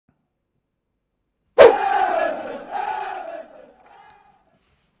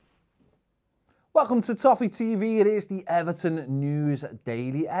Welcome to Toffee TV. It is the Everton News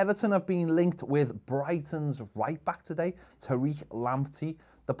Daily. Everton have been linked with Brighton's right back today, Lamptey.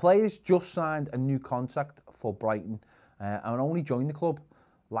 The player's just signed a new contract for Brighton and only joined the club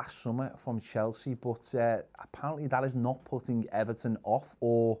last summer from Chelsea, but apparently that is not putting Everton off,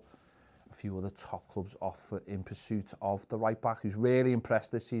 or a few other top clubs off, in pursuit of the right back, who's really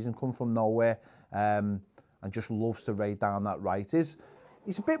impressed this season, come from nowhere, and just loves to raid down that right.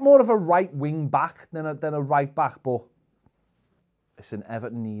 He's a bit more of a right wing back than a right back, but listen,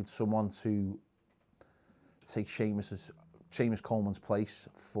 Everton needs someone to take Seamus Coleman's place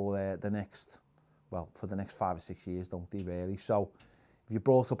for the next 5 or 6 years, don't they, really? So if you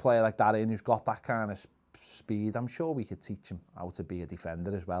brought a player like that in who's got that kind of speed, I'm sure we could teach him how to be a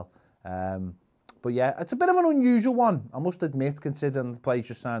defender as well. But yeah, it's a bit of an unusual one, I must admit, considering the players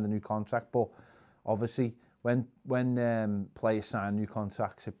just signed a new contract. But obviously, when players sign new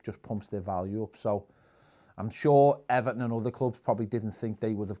contracts, it just pumps their value up. So I'm sure Everton and other clubs probably didn't think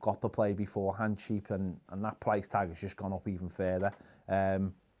they would have got the play beforehand cheap, and that price tag has just gone up even further.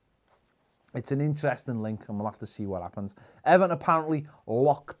 It's an interesting link, and we'll have to see what happens. Everton apparently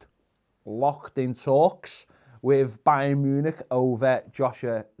locked in talks with Bayern Munich over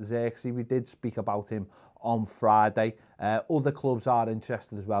Joshua Zirkzee. We did speak about him on Friday. Other clubs are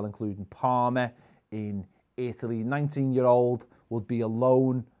interested as well, including Parma in Italy. 19-year-old would be a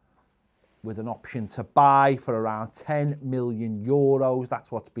loan with an option to buy for around 10 million euros.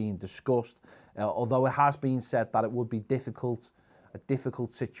 That's what's being discussed. Although it has been said that it would be a difficult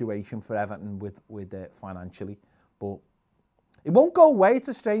situation for Everton with financially, but it won't go away. It's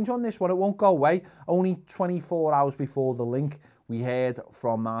a strange one, this one. It won't go away. Only 24 hours before the link, we heard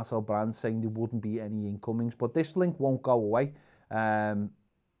from Marcel Brands saying there wouldn't be any incomings, but this link won't go away,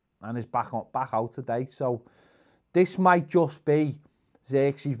 and is back out today. So this might just be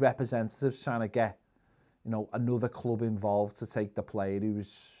Zirkzee's representatives trying to get, another club involved to take the player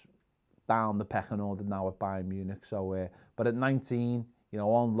who's down the pecking order now at Bayern Munich. So, but at 19,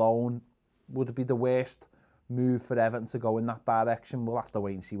 on loan, would it be the worst move for Everton to go in that direction? We'll have to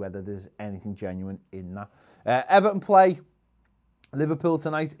wait and see whether there's anything genuine in that. Everton play Liverpool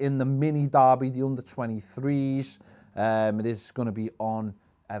tonight in the mini derby, the under-23s. It is going to be on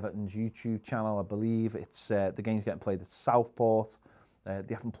Everton's YouTube channel, I believe. It's the game's getting played at Southport.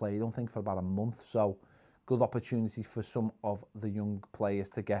 They haven't played, I don't think, for about a month, so good opportunity for some of the young players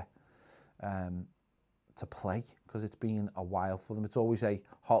to get to play, because it's been a while for them. It's always a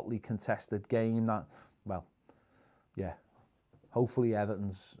hotly contested game. Hopefully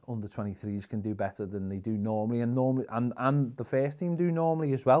Everton's under-23s can do better than they do normally, and the first team do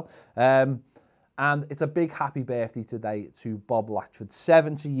normally as well. And it's a big happy birthday today to Bob Latchford,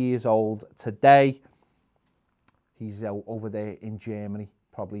 70 years old today. He's over there in Germany,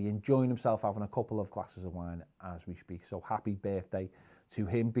 probably enjoying himself, having a couple of glasses of wine as we speak. So happy birthday to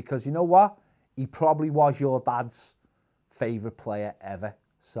him, because you know what? He probably was your dad's favourite player ever.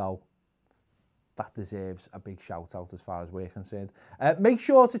 So that deserves a big shout out as far as we're concerned. Make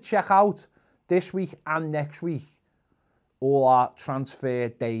sure to check out this week and next week all our transfer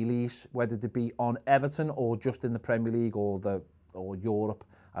dailies, whether they be on Everton or just in the Premier League or Europe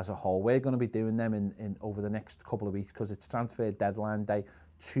as a whole. We're going to be doing them in over the next couple of weeks, because it's transfer deadline day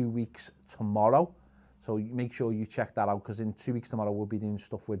 2 weeks tomorrow. So make sure you check that out, because in 2 weeks tomorrow we'll be doing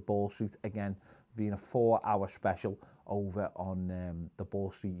stuff with Ball Street again, being a 4-hour special over on the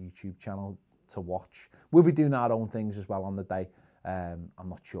Ball Street YouTube channel to watch. We'll be doing our own things as well on the day. I'm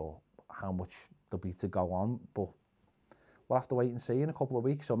not sure how much there'll be to go on, but we'll have to wait and see in a couple of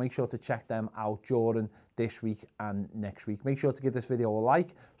weeks. So make sure to check them out during this week and next week. Make sure to give this video a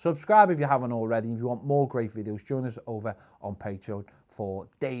like. Subscribe if you haven't already. If you want more great videos, join us over on Patreon for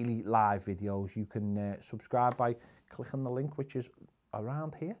daily live videos. You can subscribe by clicking the link, which is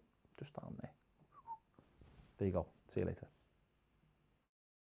around here, just down there. There you go. See you later.